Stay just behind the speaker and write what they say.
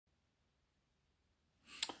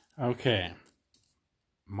Okay,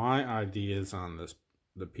 my ideas on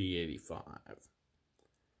the P-85.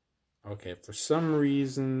 Okay, for some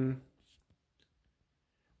reason,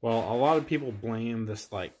 well, a lot of people blame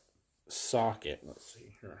this, like, socket. Let's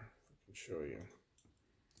see here, I can show you.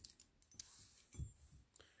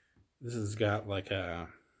 This has got like a,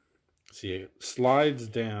 see, it slides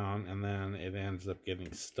down and then it ends up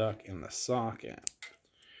getting stuck in the socket.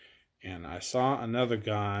 And I saw another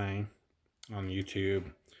guy on YouTube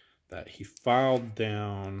that he filed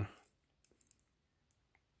down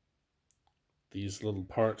these little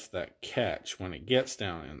parts that catch when it gets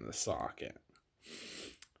down in the socket.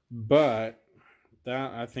 But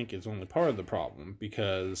that, I think, is only part of the problem,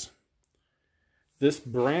 because this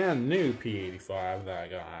brand new P-85 that I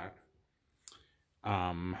got,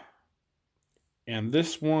 and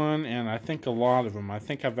this one, and I think a lot of them, I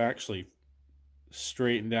think I've actually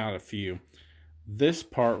straightened out a few. This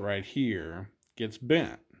part right here gets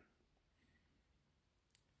bent,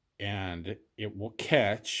 and it will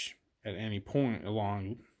catch at any point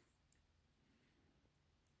along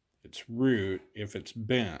its root if it's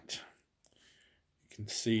bent. You can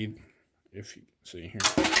see, if you can see here,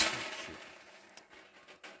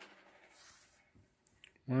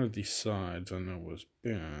 one of these sides I know was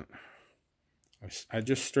bent. I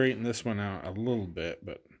just straightened this one out a little bit,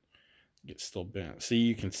 but it's still bent. See,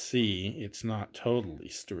 you can see it's not totally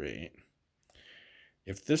straight.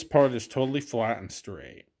 If this part is totally flat and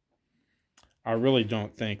straight, I really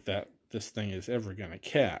don't think that this thing is ever going to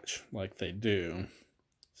catch like they do.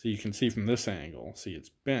 So you can see from this angle, see, it's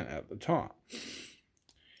bent at the top.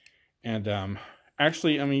 And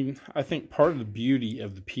actually, I mean, I think part of the beauty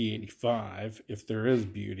of the P-85, if there is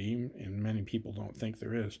beauty, and many people don't think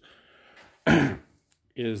there is,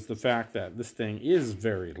 is the fact that this thing is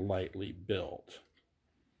very lightly built.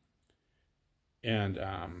 And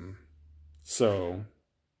so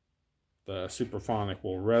the Superphonic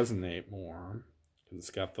will resonate more, because it's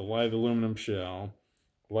got the light aluminum shell,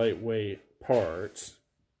 lightweight parts,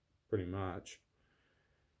 pretty much,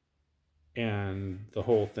 and the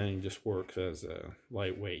whole thing just works as a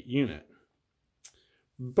lightweight unit.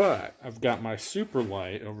 But I've got my super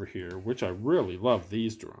light over here, which I really love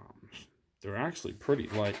these drums. They're actually pretty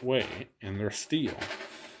lightweight, and they're steel,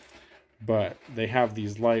 but they have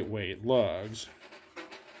these lightweight lugs,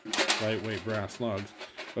 lightweight brass lugs.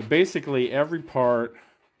 But basically every part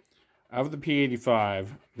of the P-85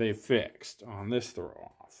 they fixed on this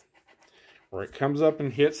throw-off, where it comes up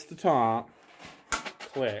and hits the top,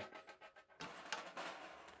 click.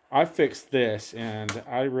 I fixed this, and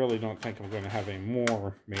I really don't think I'm going to have any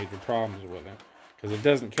more major problems with it, because it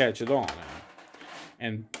doesn't catch at all now.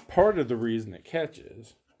 And part of the reason it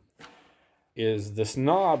catches is this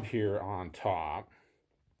knob here on top,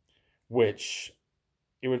 which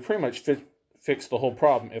it would pretty much fix the whole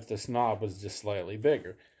problem if this knob was just slightly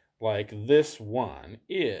bigger, like this one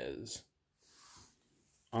is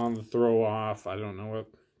on the throw-off. I don't know what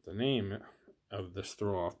the name of this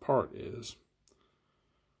throw-off part is,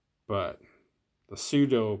 but the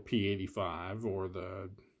pseudo P-85 or the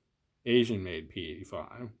Asian-made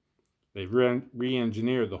P-85, they've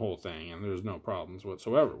re-engineered the whole thing, and there's no problems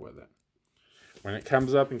whatsoever with it. When it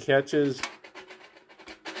comes up and catches,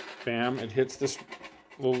 bam, it hits this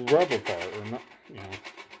little rubber part, or not, you know,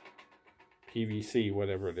 PVC,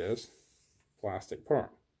 whatever it is, plastic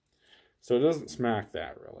part. So it doesn't smack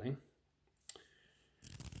that, really.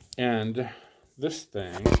 And this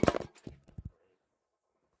thing,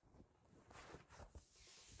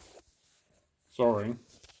 sorry,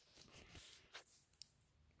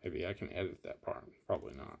 maybe I can edit that part,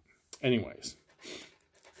 probably not. Anyways,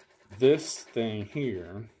 this thing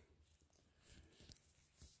here,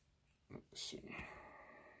 let's see.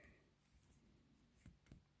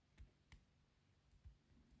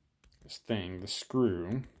 This thing, the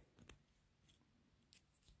screw,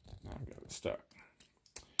 now I've got it stuck.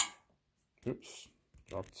 Oops,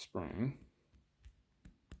 dropped the spring.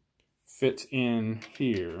 Fits in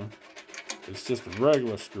here. It's just a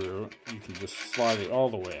regular screw. You can just slide it all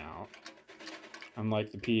the way out.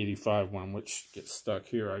 Unlike the P-85 one, which gets stuck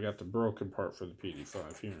here. I got the broken part for the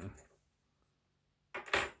P-85 here.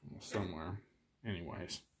 Somewhere.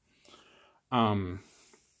 Anyways.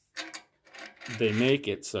 They make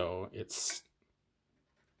it so it's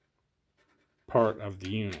part of the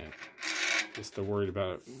unit. Just they're worried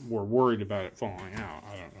about it. We're worried about it falling out.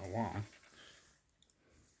 I don't know why.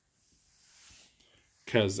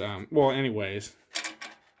 Because, well, anyways,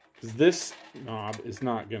 this knob is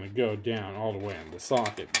not going to go down all the way in the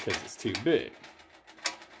socket because it's too big.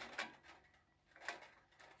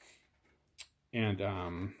 And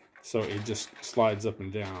so it just slides up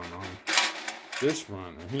and down on this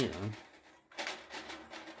runner here,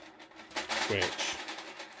 which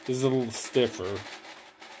is a little stiffer,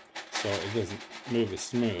 so it doesn't move as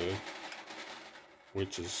smooth,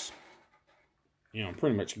 which is, you know,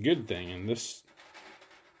 pretty much a good thing in this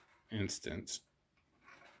instance.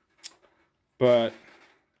 But,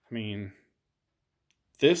 I mean,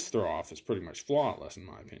 this throw-off is pretty much flawless in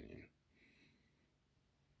my opinion.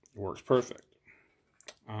 It works perfect.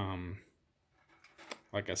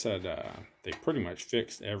 Like I said, they pretty much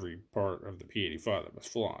fixed every part of the P-85 that was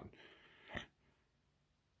flawed.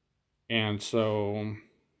 And so,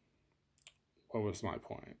 what was my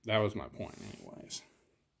point? That was my point anyways.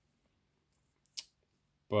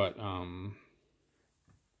 But,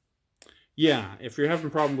 yeah, if you're having a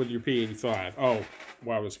problem with your P-85,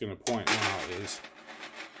 what I was going to point out is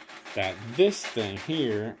that this thing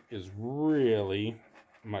here is really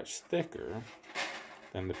much thicker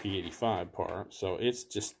than the P-85 part, so it's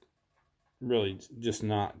just really just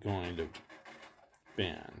not going to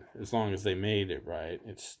bend as long as they made it right.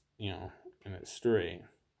 It's, you know, and it's straight,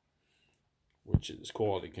 which is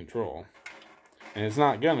quality control, and it's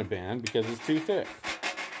not gonna bend because it's too thick.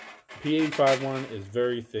 The P-85 one is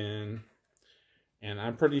very thin, and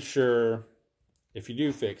I'm pretty sure if you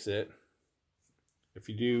do fix it, if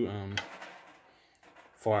you do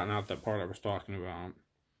flatten out that part I was talking about,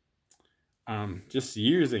 just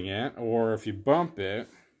using it, or if you bump it,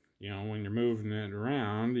 you know, when you're moving it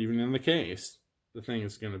around, even in the case, the thing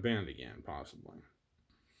is going to bend again, possibly.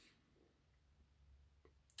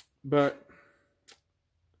 But,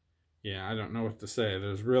 yeah, I don't know what to say.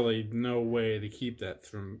 There's really no way to keep that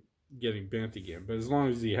from getting bent again. But as long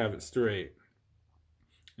as you have it straight,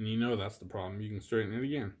 and you know that's the problem, you can straighten it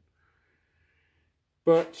again.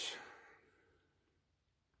 But,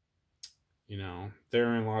 you know,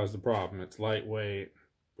 therein lies the problem. It's lightweight,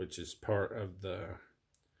 which is part of the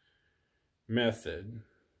method,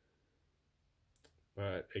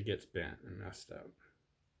 but it gets bent and messed up.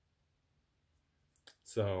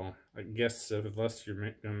 So, I guess unless you're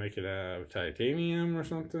going to make it out of titanium or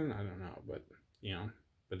something, I don't know, but, you know,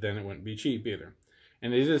 but then it wouldn't be cheap either.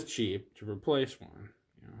 And it is cheap to replace one,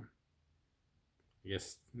 you know. I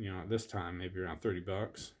guess, you know, at this time, maybe around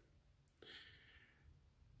 $30.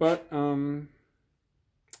 But,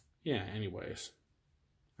 yeah, anyways.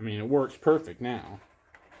 I mean, it works perfect now.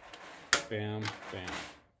 Bam, bam.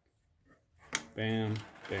 Bam,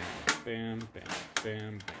 bam, bam, bam,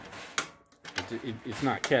 bam, bam. It's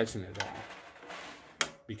not catching it all.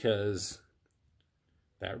 Because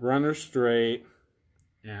that runner's straight,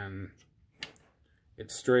 and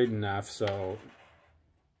it's straight enough so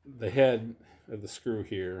the head of the screw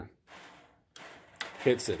here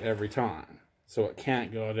hits it every time. So it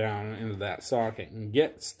can't go down into that socket and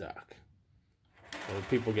get stuck. Or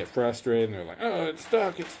people get frustrated and they're like, oh, it's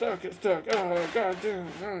stuck, it's stuck, it's stuck, oh, god damn.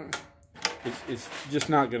 Oh. It's just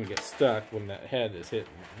not going to get stuck when that head is hitting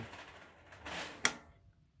it.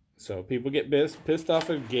 So people get pissed off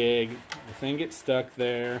at a gig, the thing gets stuck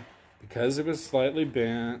there because it was slightly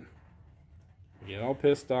bent. They get all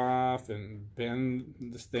pissed off and bend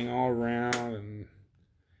this thing all around, and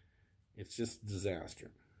it's just a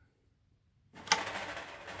disaster.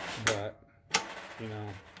 But, you know,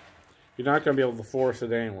 you're not going to be able to force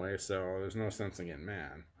it anyway, so there's no sense in getting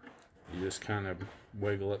mad. You just kind of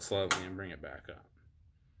wiggle it slightly and bring it back up.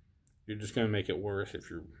 You're just going to make it worse if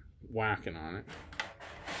you're whacking on it,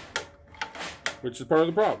 which is part of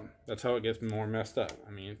the problem. That's how it gets more messed up.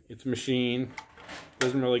 I mean, it's a machine.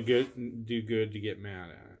 Doesn't really do good to get mad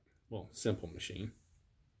at it. Well, simple machine.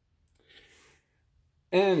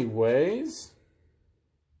 Anyways,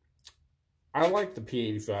 I like the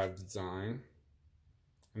P-85 design.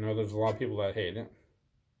 I know there's a lot of people that hate it.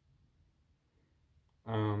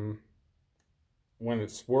 When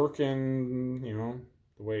it's working, you know,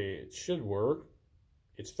 the way it should work,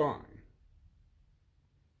 it's fine.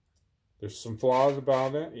 There's some flaws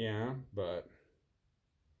about it, yeah, but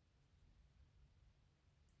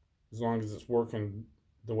as long as it's working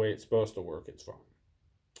the way it's supposed to work, it's fine.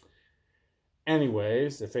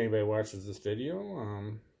 Anyways, if anybody watches this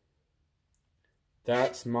video,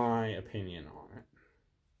 that's my opinion on it.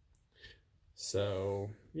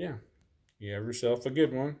 So, yeah, you have yourself a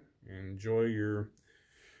good one. Enjoy your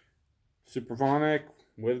Superphonic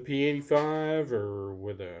with a P-85 or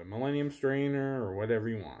with a Millennium strainer or whatever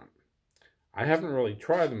you want. I haven't really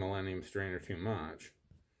tried the Millennium strainer too much.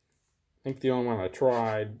 I think the only one I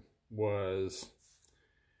tried was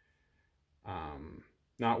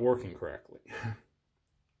not working correctly.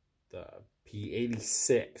 The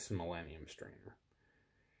P-86 Millennium strainer.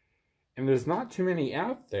 And there's not too many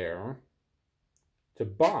out there to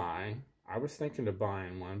buy. I was thinking of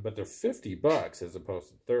buying one, but they're $50 as opposed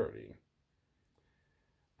to 30.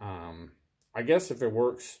 I guess if it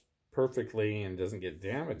works perfectly and doesn't get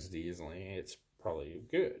damaged easily, it's probably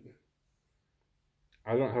good.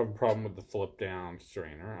 I don't have a problem with the flip down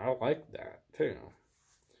strainer. I like that too.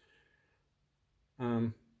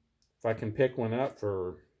 If I can pick one up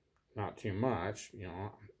for not too much, you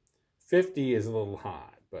know, 50 is a little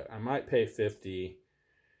high, but I might pay 50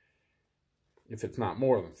 if it's not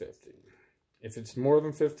more than 50. If it's more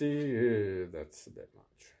than 50, that's a bit much.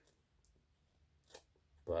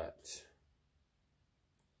 But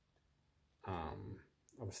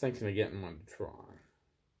I was thinking of getting one to try,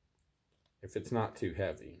 if it's not too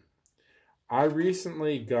heavy. I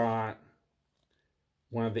recently got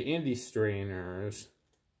one of the indie strainers,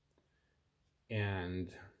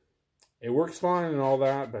 and it works fine and all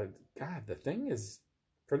that, but God, the thing is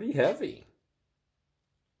pretty heavy.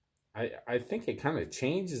 I think it kind of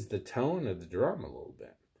changes the tone of the drum a little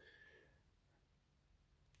bit.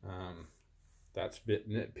 That's a bit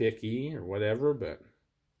nitpicky or whatever, but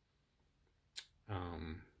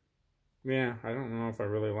yeah, I don't know if I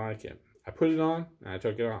really like it. I put it on and I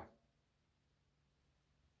took it off.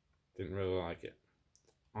 Didn't really like it.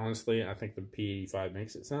 Honestly, I think the P-85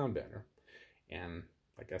 makes it sound better. And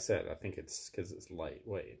like I said, I think it's because it's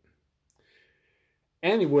lightweight.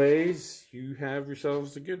 Anyways, you have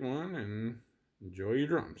yourselves a good one and enjoy your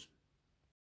drums.